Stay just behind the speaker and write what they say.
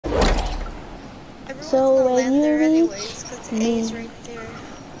So when land you there reach anyways, because A me, is right there.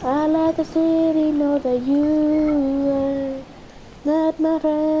 I let the city know that you are not my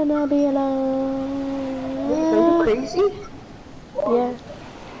friend. I'll be Wait, are you alone. crazy? Yeah,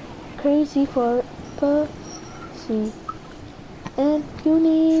 crazy for pussy, and you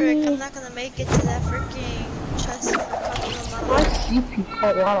need Frick, I'm me. not gonna make it to that freaking chest for talking about. I see people a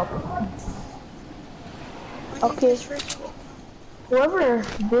lot of them. When you Okay, guys freaking become. Whoever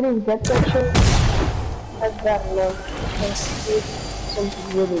didn't get that shit has bad luck. That's something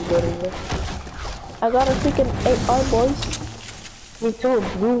really good in it. I got a freaking AR, boys. Me too, a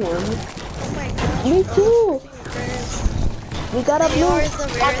blue one. Oh my gosh, Me bro, the too. freaking rarest. We got a The AR blue. is the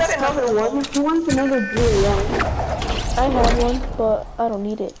I rarest got gun in another the one. mode. If you want another blue one. I have one, but I don't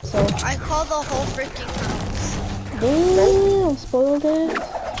need it. So, I call the whole freaking house. Nope. damn, spoiled it.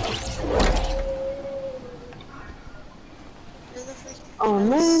 You're the freaking Oh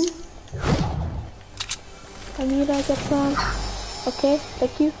man. house. I need like a plan. Okay,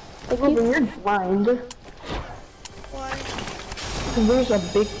 thank you, thank you. Ruben, you're blind. Why? There's a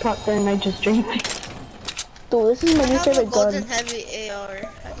big pot there and I just drank it. Dude, this is my I new have a favorite golden gun. heavy AR.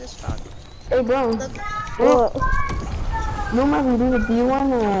 I just found it. Hey bro. Look, Bro, What? no matter do you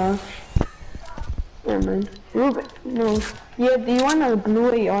want a... Never mind. Ruben, no. Yeah, do you want a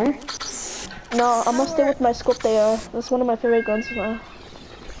blue AR? No, I'm gonna stay power with my scope AR. That's one of my favorite guns now.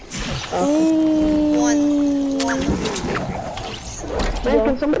 Okay. one of my favorite guns. Man, Yo,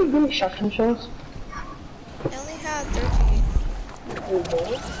 can somebody give me shotgun shells? I only have 38.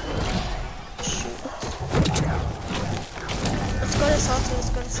 Okay. Shoot. Let's go to Salty, let's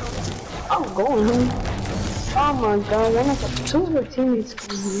go to Salty. I'm going. Oh my god, one of the two of our teammates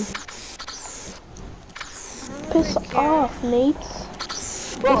came here. I don't piss really care. off, mates.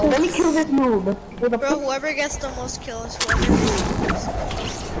 Bro, This let me is kill this noob. With a Bro, whoever gets the most kills, whoever gets the most kills.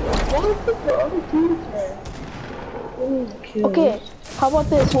 What is the other teammates are? okay. How about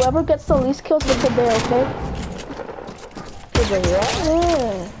this? Whoever gets the least kills gets a bear. Okay? Is it what?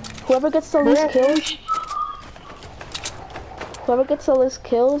 Yeah. Whoever gets the least kills, whoever gets the least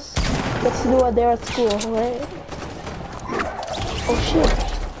kills, gets to do a dare at school. Right? Oh shit.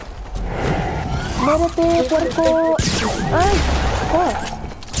 Muérete, puerco. Ay, what?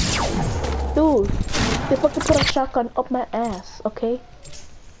 Dude, they fucking put a shotgun up my ass, okay?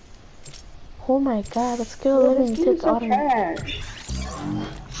 Oh my god, let's get a living tick on me.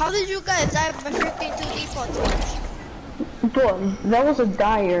 How did you guys die by freaking 2 default teams? Bro, that was a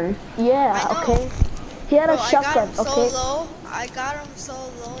dire. Yeah, I know. okay? He had Bro, a I got shotgun, him so okay? low. I got him so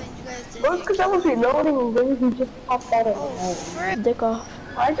low and you guys Bro, didn't it's because I kill was him. reloading and then he just popped out of Oh, the hole. frick. Dick off.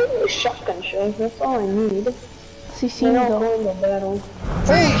 I just need shotgun shells, that's all I need. CC Then me I'll though. go in the battle. Oh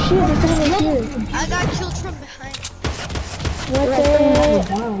shit, there's someone right here. I got killed from behind. Muérete.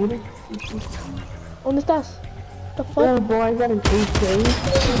 Died. ¿Dónde estás? The Yeah, fuck? bro, I got an AK.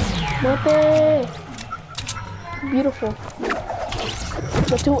 Muérete. Beautiful.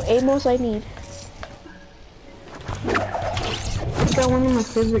 The 2 amos I need. I got one of my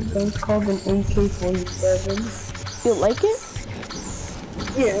favorite guns called an AK-47. You like it?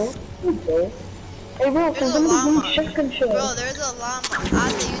 Yeah, okay. Hey bro, There's can a somebody give llama. me shotgun shells? Bro, there's a llama.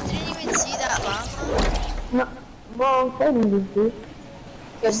 Ate, you didn't even see that llama? No, bro, I'm fighting this dude.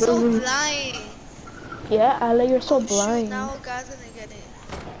 You're so blind. Yeah, Ale, you're so Oh shoot, blind. now a guy's gonna get it.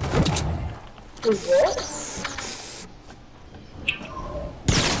 Wait, what?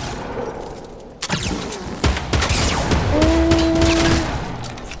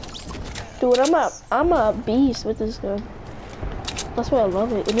 Dude, I'm a beast with this gun. That's why I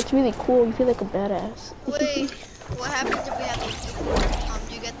love it. And it's really cool. You feel like a badass. Wait, what happens if we have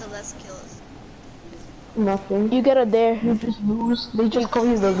you get the less kills? Nothing. You get a dare. You just lose. They just call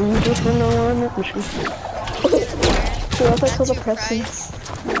you the loser from now on. You get a dare. Dude, that's like so That's your depressing. prize.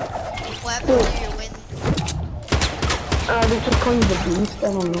 What happens if you win? They just call you the beast. I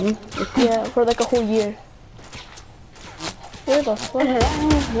don't know. Yeah, for like a whole year. Where the fuck? Yeah,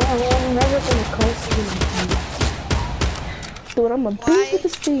 I'm never gonna call you. Dude, I'm a beast Why with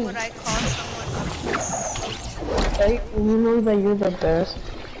this thing. would I call someone a beast? Right? You know that you're the best.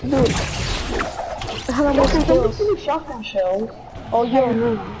 Dude, I have the most Somebody skills. give me shotgun shells. Oh Yeah, yeah,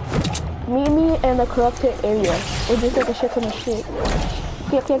 no. meet me in the corrupted area. It just like a shit ton of shit.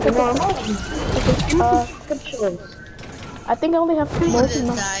 Okay. No, I'm not. Okay, Shotgun shells. I think I only have Who more is than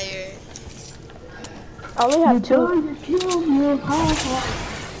enough. dire? I only have 2. You killed me. How?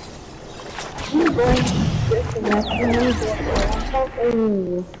 You going to get the next one?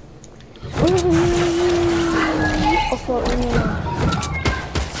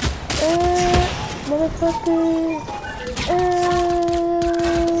 Oh. Motherfucker.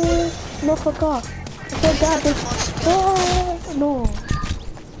 No, fuck off. Oh god, this. Oh, no.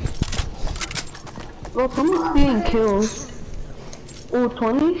 Well, someone's being killed. Oh,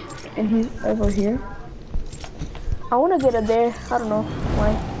 20? And he's over here. I wanna get it there. I don't know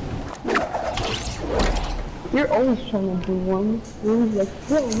why. You're always trying to do one. You're always like,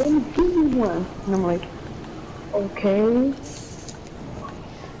 yo, let me give you one. And I'm like, okay.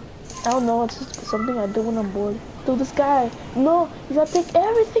 I don't know, it's just something I do when I'm bored. Dude, this guy. No, he's gonna take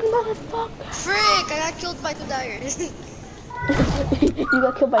everything, motherfucker. Frick! I got killed by 2 dyers. You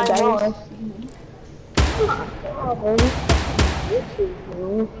got killed by divers.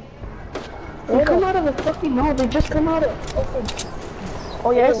 They come out of the fucking no, they just come out of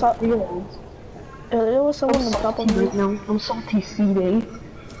Oh yeah, I saw. fields. There was someone on top of me. Right now. I'm salty seeding.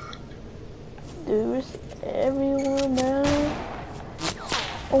 There's everyone now.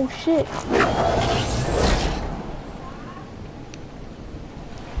 Oh shit.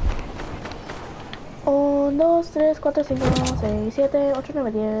 1, 2, 3, 4, 5, 6, 7, 8,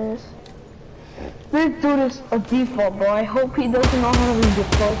 9, 10. This dude is a default, bro. I hope he doesn't know how to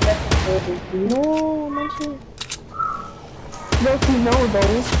redeploy second dude. No, manches. Does he know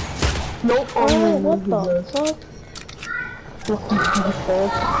though? Nope. Oh, what the fuck? Lucky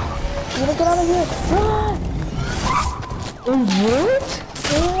default. You gotta get out of here. Run! And what?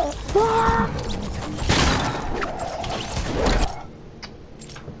 Yeah. Run!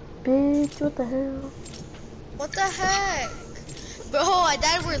 Bitch, what the hell? What the heck? Bro, I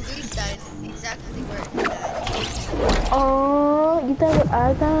died where Luis died. Exactly where he died. Oh, you died where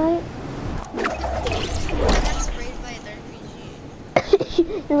I died? I got sprayed by an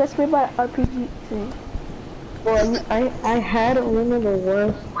RPG. You got sprayed by an RPG thing. Well, I had one of the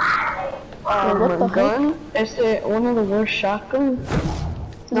worst what the gun. It's one of the worst shotguns.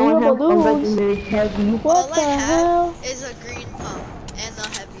 Now I Zero have a balloons. legendary heavy. What All the I hell? have is a green pump and a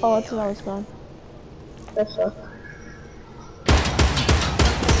heavy Oh, it's AR. always gone. That sucks.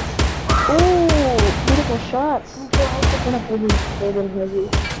 Ooh, beautiful shots. I'm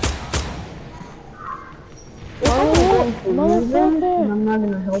Oh, motherfucker. I'm not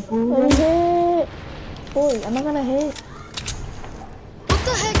gonna help him. Let me hit. Boy, I'm not gonna hit. What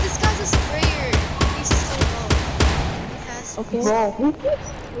the heck? This guy's a sprayer. He's so low. He has. Okay. Bro, who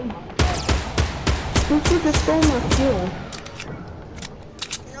just stole my kill?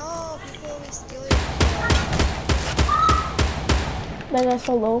 No, people always steal your That guy's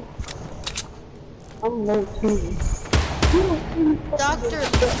so low. I'm low too. Dr.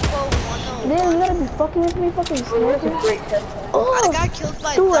 Lupo Man, you 101. gotta be fucking with me, fucking That's a smoking. great test. I Oh, got killed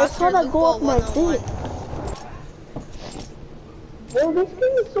by dude, I saw Dr. that go Lupo off my 101. dick. Bro, this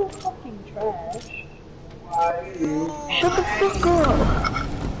game is so fucking trash. Shut the fuck up.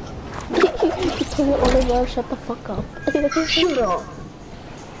 You told your Oliver, shut the fuck up. Shut up.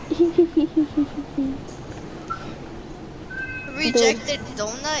 Rejected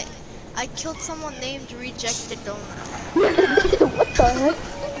Donut? I killed someone named Rejected Donut. What the heck?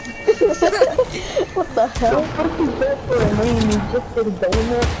 What the hell? What is that for a name? You just did a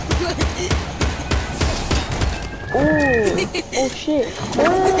donut? Oh, oh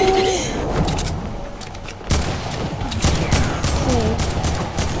shit.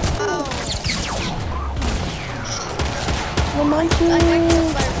 Oh my I got god.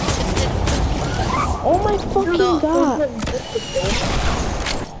 killed by Rejected. Oh my fucking god.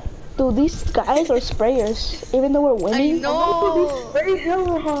 Dude, these guys are sprayers. Even though we're I winning. know. Very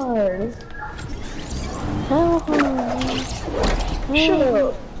hella hard. Hell hard. Shut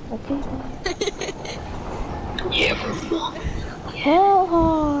up. Okay. Yeah, for fuck. Hell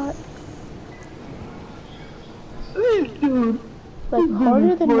hard. Dude. Like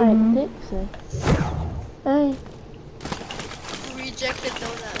harder than my dick, sir. Hey. Rejected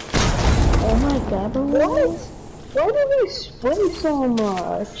Donut. Oh my god, bro. What? Why do they spray so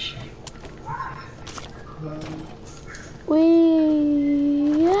much?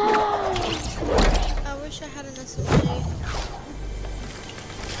 I wish I had an SMG.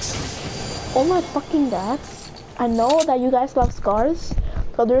 Oh my fucking god. I know that you guys love scars.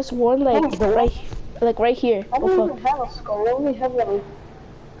 So there's one like right here. I Oh don't fuck. even have a skull. I only have like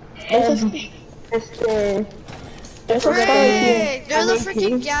There's a, It's there's a scar right here. Frick! There's a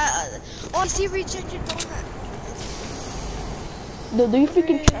freaking gas. Oh, I see Rejected Donut. Do you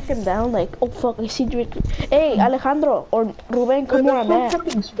freaking track him down? Like, oh fuck, I see you. Hey, Alejandro or Ruben, come where I'm at.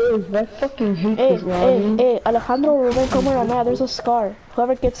 fucking space. I fucking hate Hey, this lobby. hey, Alejandro or Ruben, come where I'm at. There's a scar.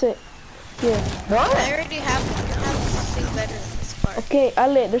 Whoever gets it. Here. What? I already have one. I have something better than this part. Okay,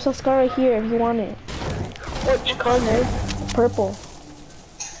 Ale, there's a scar right here if you want it. Which color? Purple.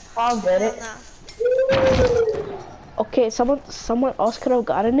 I'll get it. Nah. Okay, someone else could have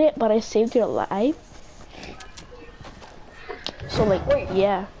gotten it, but I saved your life. So like, Wait.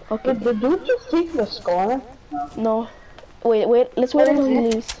 yeah. Okay. Did the dude just take the scar? No. Wait. Let's wait until he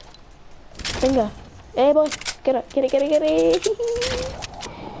leaves. Finger. Hey boy, get it.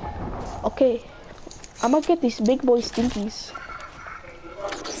 Okay. I'm gonna get these big boy stinkies.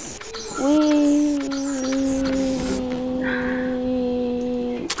 We.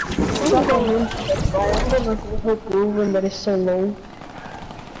 I'm gonna hope Ruben that is so low.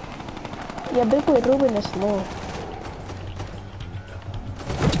 Yeah, big boy Ruben is low.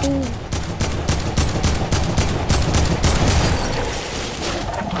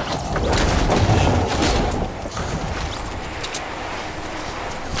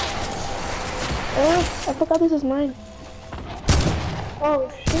 I forgot this is mine. Oh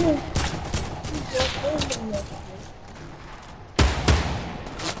shit.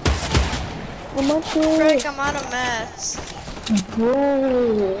 I'm not sure. Frick, I'm out of mats.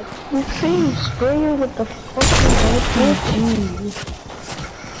 Bro, you same sprayer with the fucking RPG.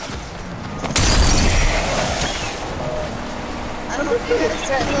 I hope you guys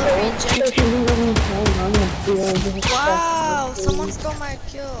get the regen. Wow, someone stole my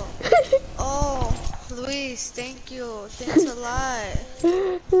kill. Oh, Luis, thank you. Thanks a lot.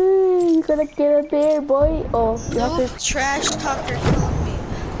 You gotta get up there, boy. Oh, you have Noob to. trash talker killing me.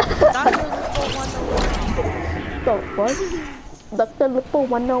 Dr. Lupo 101. Go, what? Dr. Lupo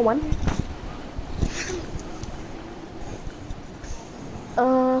 101.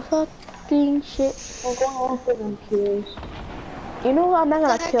 Fucking shit. I'm going after them kills. You know what? I'm not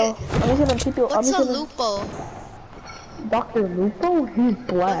gonna kill. I'm just gonna keep you. I'm What's just a gonna. Lupo? Dr. Lupo? He's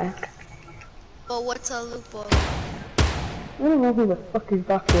black. But what's a Lupo? I don't know who the fuck is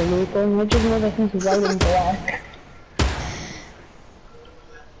Dr. Lupo. I just know that he's white and black.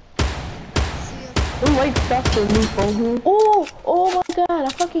 Who likes Dr. Lupo? Oh my god! I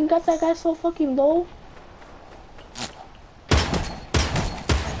fucking got that guy so fucking low.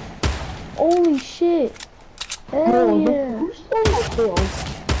 Holy shit! Hell yeah! Who's still my kill?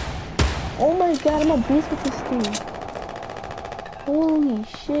 Oh my god! I'm a beast with this thing. Holy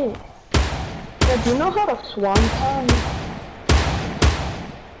shit! Yeah, do you know how to swanton?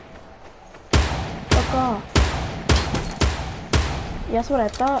 Fuck off! Yeah, that's what I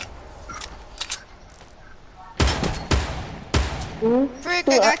thought. Frick,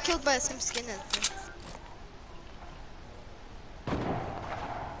 I got killed by the same skin as me.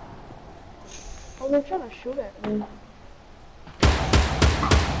 Oh, they're trying to shoot at me.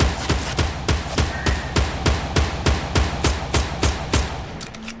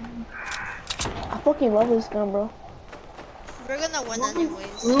 I fucking love this gun, bro. We're gonna win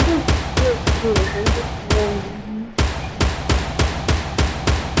anyways. I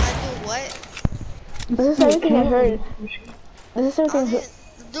do what? This is everything I heard. This is everything.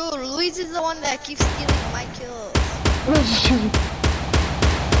 Dude, Luis is the one that keeps stealing my kills. Oh shoot.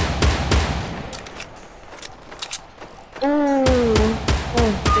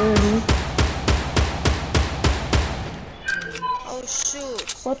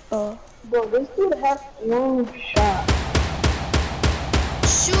 What the? Bro, this dude has one shot.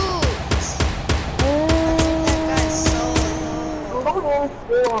 Shoot! That guy's so low. I'm going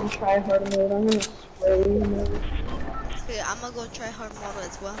to on try hard mode. I'm gonna spray you. Okay, I'm gonna go try hard mode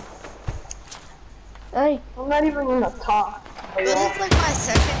as well. Hey. I'm not even gonna talk. But it's like my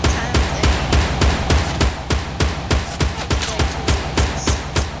second time playing.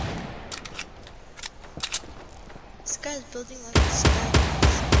 This guy's building like a sky.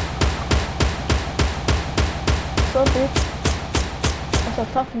 So bitch. I'm so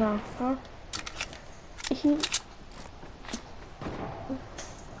tough now, huh?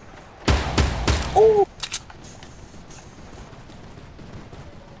 Oh!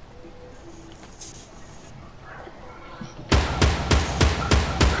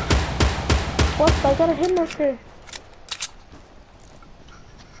 What? I got a hit marker.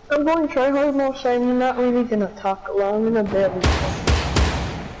 I'm going to try hard mode, so I'm not really gonna talk a lot. I'm gonna barely talk.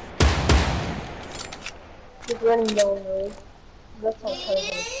 Just running down the road. That's how try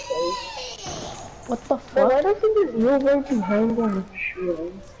hard plays. What the But fuck? I don't think there's no way behind them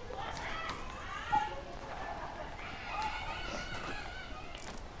shooting.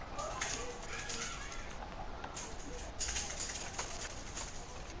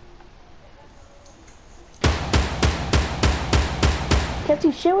 Can't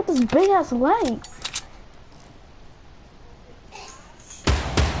you share with this big ass light?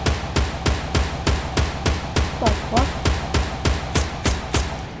 What the fuck?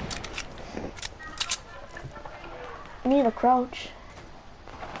 I need a crouch.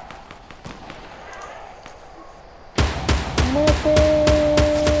 Nip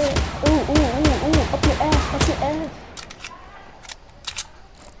it! Ooh, up your ass, up your ass.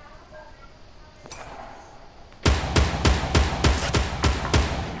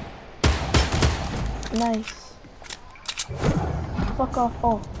 fuck off.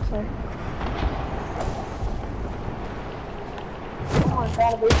 Oh, sorry. Oh my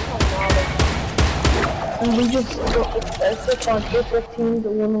god, they come out. And we just took on April teams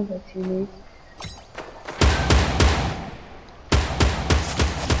and one of the teammates.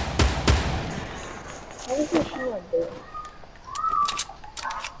 How is this shoe like this?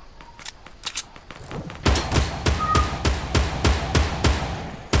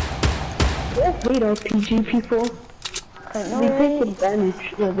 That's great RPG people. I know, They right? take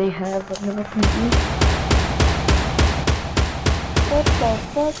advantage that they have of RPG. What the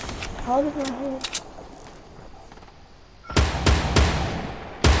fuck? How did my head?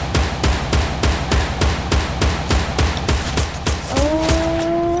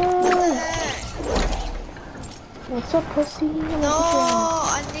 What's up, pussy? No,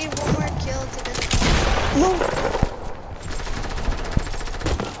 I need one more kill to get this. No.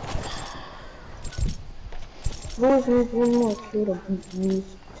 Who has one more kill to beat me?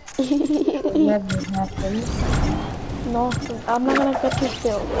 It never happened. No, I'm not gonna get this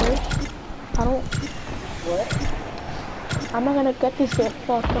kill, okay? I don't. What? I'm not gonna get this kill.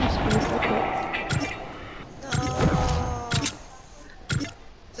 Fuck, I'm screwed. Okay. No.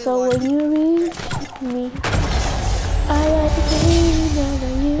 So when you reach me, I like to